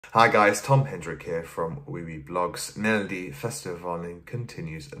Hi guys, Tom Hendrick here from Wiwibloggs. Melodifestivalen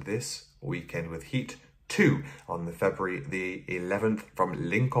continues this weekend with Heat 2 on the February the 11th from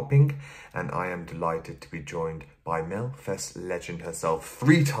Linköping, and I am delighted to be joined by Melfest legend herself,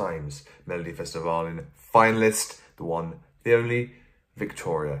 3 times Melodifestivalen finalist, the one, the only,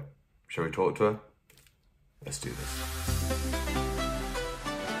 Wiktoria. Shall we talk to her? Let's do this.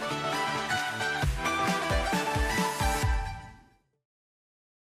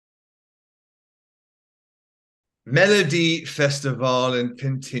 Melodifestivalen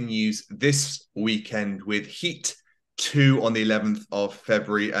continues this weekend with Heat 2 on the 11th of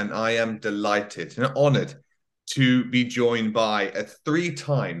February, and I am delighted and honoured to be joined by a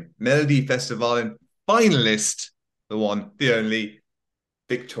 3-time Melodifestivalen finalist, the one, the only,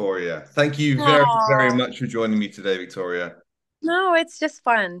 Wiktoria. Thank you very, very Oh, much for joining me today, Wiktoria. no, it's just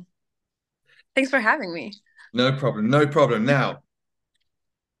fun. Thanks for having me. No problem, no problem. Now,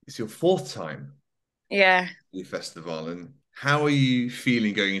 it's your 4th time Yeah. at the festival, and how are you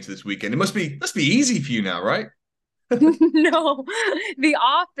feeling going into this weekend? It must be easy for you now, right? No, the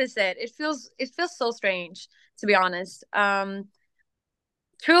opposite. It feels so strange, to be honest.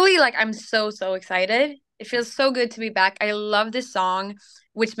 Truly, like I'm so excited. It feels so good to be back. I love this song,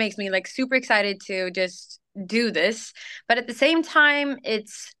 which makes me like super excited to just do this. But at the same time,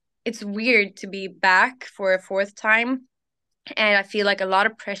 it's weird to be back for a fourth time. And I feel like a lot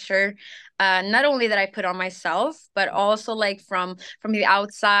of pressure, not only that I put on myself, but also like from the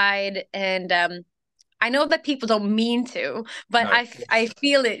outside. And I know that people don't mean to, but No. I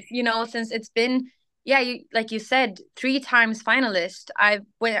feel it, since it's been, yeah, like you said, 3 times finalist. I've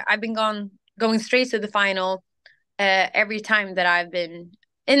been going straight to the final every time that I've been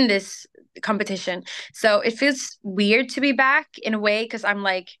in this competition. So it feels weird to be back in a way because I'm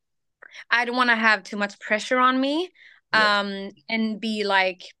like I don't want to have too much pressure on me, Yes. and be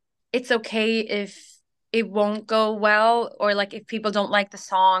like, it's okay if it won't go well or like if people don't like the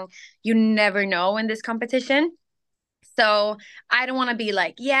song. You never know in this competition. So I don't want to be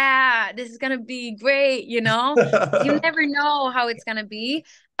like, yeah, this is gonna be great, because you never know how it's gonna be.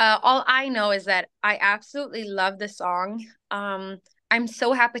 All I know is that I absolutely love the song. I'm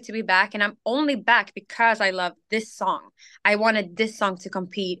so happy to be back, and I'm only back because I love this song. I wanted this song to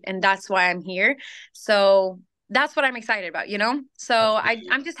compete, and that's why I'm here. So that's what I'm excited about. So Absolutely.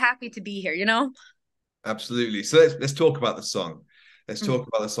 I'm just happy to be here. Absolutely. So let's talk about the song. Let's Mm. talk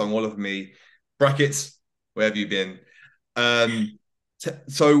about the song All of Me. Brackets, where have you been? Um,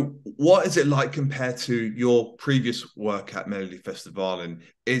 so what is it like compared to your previous work at Melody Festival? And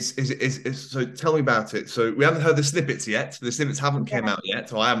so tell me about it. So we haven't heard the snippets yet. The snippets haven't came Yeah. out yet,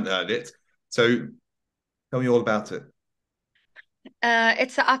 so I haven't heard it. So tell me all about it.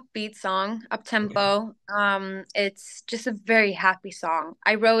 It's an upbeat song, up Okay. tempo. It's just a very happy song.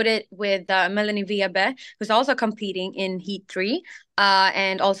 I wrote it with Melanie Viabe, who's also competing in Heat 3,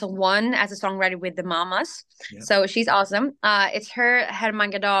 and also won as a songwriter with the Mamas. Yeah. So she's awesome. It's her,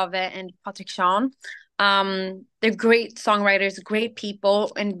 Herman Gadave, and Patrick Sean. They're great songwriters, great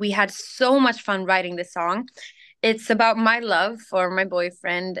people, and we had so much fun writing this song. It's about my love for my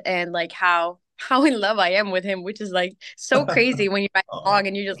boyfriend and like how in love I am with him, which is like so crazy when you write a song Oh,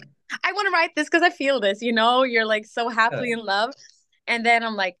 and you're just like, I want to write this because I feel this. You're like so happily yeah. in love. And then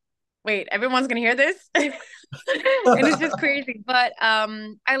I'm like, wait, everyone's gonna hear this? And it's just crazy. But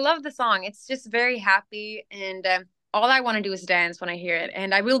I love the song. It's just very happy and all I want to do is dance when I hear it.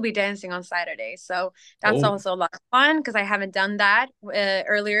 And I will be dancing on Saturday. So that's Oh, also a lot of fun because I haven't done that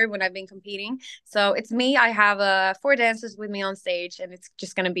earlier when I've been competing. So it's me. I have 4 dancers with me on stage, and it's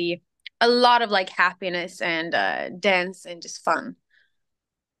just gonna be a lot of like happiness and dance and just fun.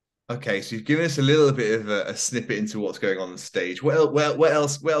 okay, so you've given us a little bit of a snippet into what's going on stage. What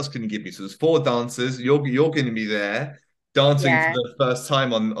else can you give me? So there's 4 dancers. You're going to be there dancing for Yeah. the first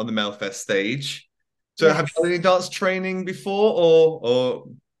time on the Melfest stage. So have you Yes. done any dance training before, or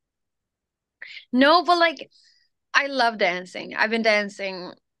No, but like I love dancing. I've been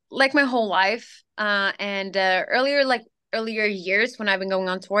dancing like my whole life. And earlier years when I've been going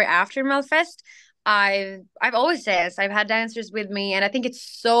on tour after Melfest, I've always danced. I've had dancers with me, and I think it's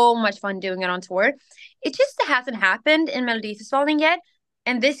so much fun doing it on tour. It just hasn't happened in Melodifestivalen yet.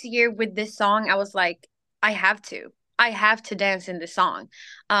 And this year with this song, I was like, I have to. I have to dance in this song.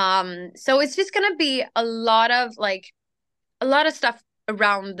 So it's just gonna be a lot of stuff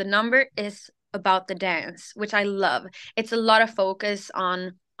around the number is about the dance, which I love. It's a lot of focus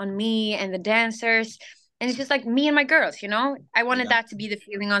on me and the dancers, and it's just like me and my girls. I wanted yeah, that to be the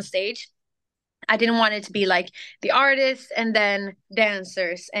feeling on stage. I didn't want it to be like the artists and then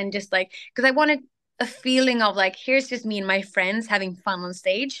dancers and just like because I wanted a feeling of like, here's just me and my friends having fun on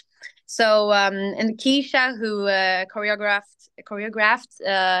stage. So and Keisha, who choreographed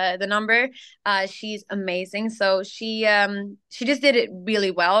the number, she's amazing. So she just did it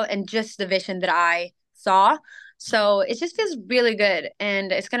really well, and just the vision that I saw. So it just feels really good,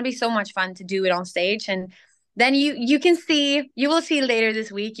 and it's gonna be so much fun to do it on stage. And then you will see later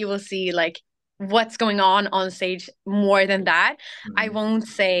this week, you will see like what's going on stage more than that. I Mhm. won't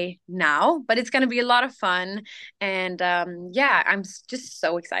say now, but it's going to be a lot of fun. And yeah, just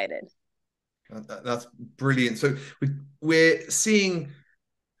so excited. That's brilliant. So we're seeing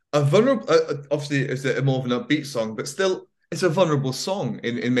a vulnerable, obviously it's a more of an upbeat song, but still it's a vulnerable song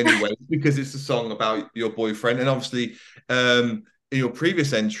in many ways because it's a song about your boyfriend, and obviously in your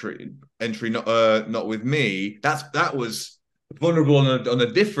previous entry not with me, that was vulnerable on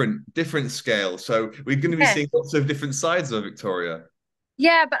a different scale. So we're going to be Yeah. seeing lots of different sides of Victoria.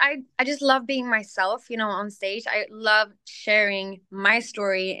 Yeah, but I just love being myself, on stage. I love sharing my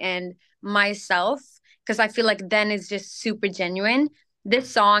story and myself because I feel like then it's just super genuine. This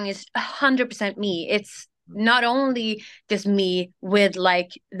song is 100% me. It's not only just me with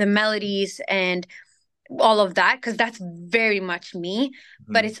like the melodies and all of that, because that's very much me,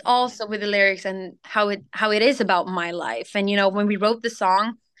 but Mhm. it's also with the lyrics and how it is about my life. And when we wrote the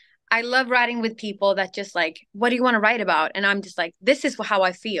song, I love writing with people that just like, what do you want to write about? And I'm just like, this is how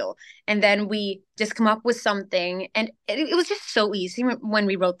I feel. And then we just come up with something. And it was just so easy when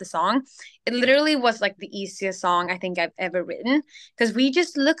we wrote the song. It literally was like the easiest song I think I've ever written, because we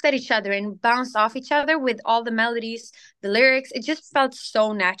just looked at each other and bounced off each other with all the melodies, the lyrics. It just felt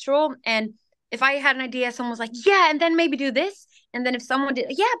so natural. And if I had an idea, someone was like, yeah, and then maybe do this. And then if someone did,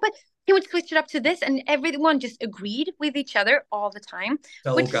 yeah, but he would switch it up to this. And everyone just agreed with each other all the time,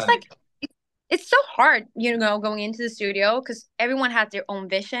 So which is like, organic. it's so hard, going into the studio because everyone had their own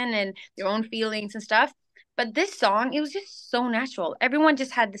vision and their own feelings and stuff. But this song, it was just so natural. Everyone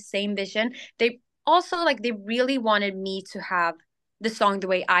just had the same vision. They also like they really wanted me to have the song the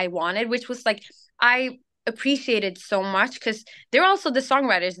way I wanted, which was like I appreciated so much because they're also the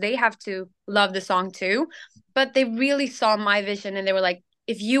songwriters. They have to love the song too. But they really saw my vision and they were like,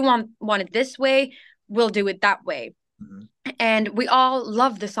 if you want it this way, we'll do it that way. Mhm. And we all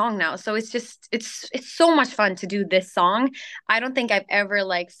love the song now, so it's so much fun to do this song. I don't think I've ever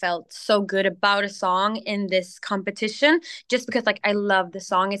like felt so good about a song in this competition, just because like I love the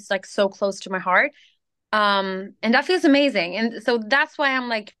song. It's like so close to my heart, and that feels amazing. And so that's why I'm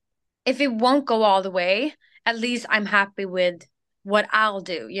like, if it won't go all the way, at least I'm happy with what I'll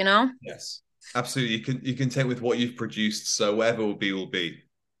do. Yes, absolutely. You can take with what you've produced. So whatever will be will be.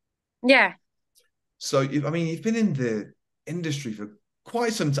 Yeah. So I mean, you've been in the industry for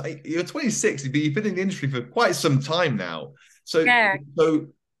quite some time. You're 26, but you've been in the industry for quite some time now. So Yeah. so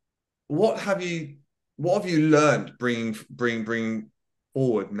what have you what have you learned bring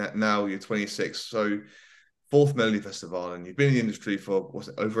forward now you're 26? So fourth Melody Festival, and you've been in the industry for what's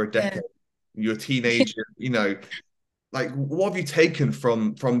it, over a Yeah. decade. You're a teenager, like what have you taken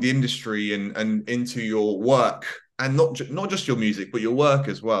from the industry and into your work, and not just your music, but your work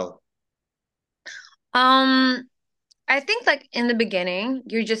as well. um I think like in the beginning,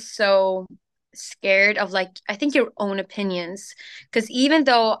 you're just so scared of like I think your own opinions. Because even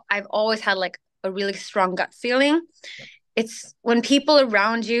though I've always had like a really strong gut feeling, it's when people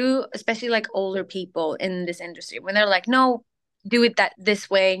around you, especially like older people in this industry, when they're like, no, do it this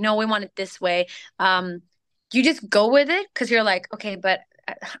way. No, we want it this way. Um, you just go with it because you're like, okay, but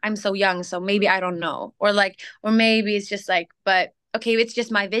I'm so young, so maybe I don't know. Or maybe it's just like, but okay, it's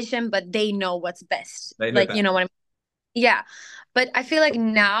just my vision, but they know what's best. They know Like, you better. know what I yeah. But I feel like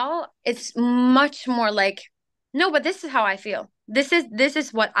now it's much more like, no, but this is how I feel. This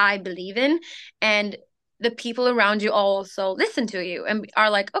is what I believe in. And the people around you also listen to you and are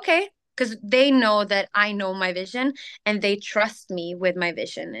like, okay, because they know that I know my vision and they trust me with my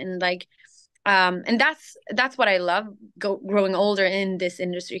vision. And like and that's what I love growing older in this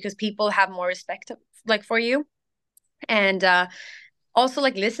industry because people have more respect like for you. And also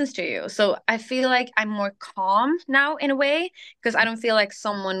like listens to you. So I feel like I'm more calm now in a way because I don't feel like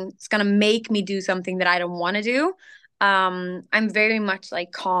someone's gonna make me do something that I don't want to do. I'm very much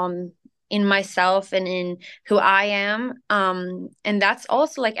like calm in myself and in who I am. And that's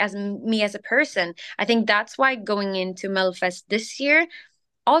also like as me as a person. I think that's why going into Melfest this year,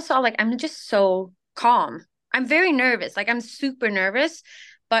 also like I'm just so calm. I'm very nervous. Like I'm super nervous,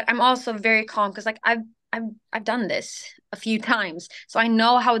 but I'm also very calm because like I've I've done this a few times. So I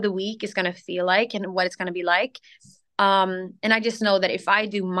know how the week is gonna feel like and what it's gonna be like. And I just know that if I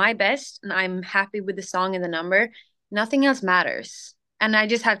do my best and I'm happy with the song and the number, nothing else matters. and I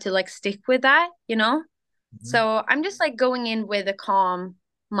just have to like stick with that, you know? So I'm just like going in with a calm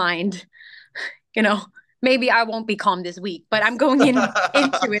mind, you know. Maybe I won't be calm this week, but I'm going in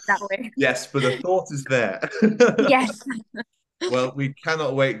into it that way. Yes, but the thought is there. Yes. Well, we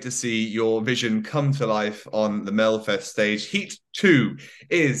cannot wait to see your vision come to life on the Melfest stage. Heat 2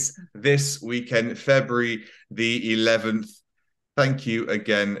 is this weekend, February the 11th. Thank you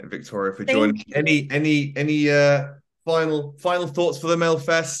again, Victoria, for Thank joining. you. Any final thoughts for the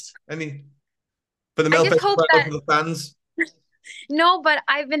Melfest? Any for the I just Melfest hope promo that for the fans? no, but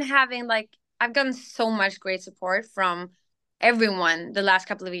I've been having like I've gotten so much great support from everyone the last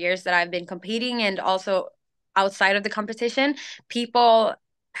couple of years that I've been competing and also outside of the competition. People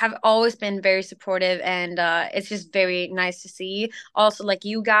have always been very supportive and it's just very nice to see. Also like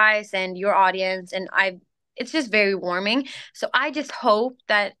you guys and your audience and I it's just very warming. So I just hope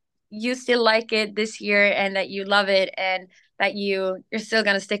that you still like it this year and that you love it and that you're still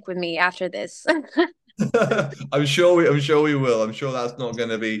gonna stick with me after this. I'm sure we will. I'm sure that's not going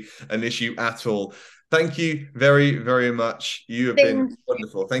to be an issue at all. Thank you very, very much. You have been Thank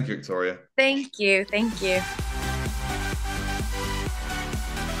wonderful. Thank you, Victoria. Thank you. Thank you.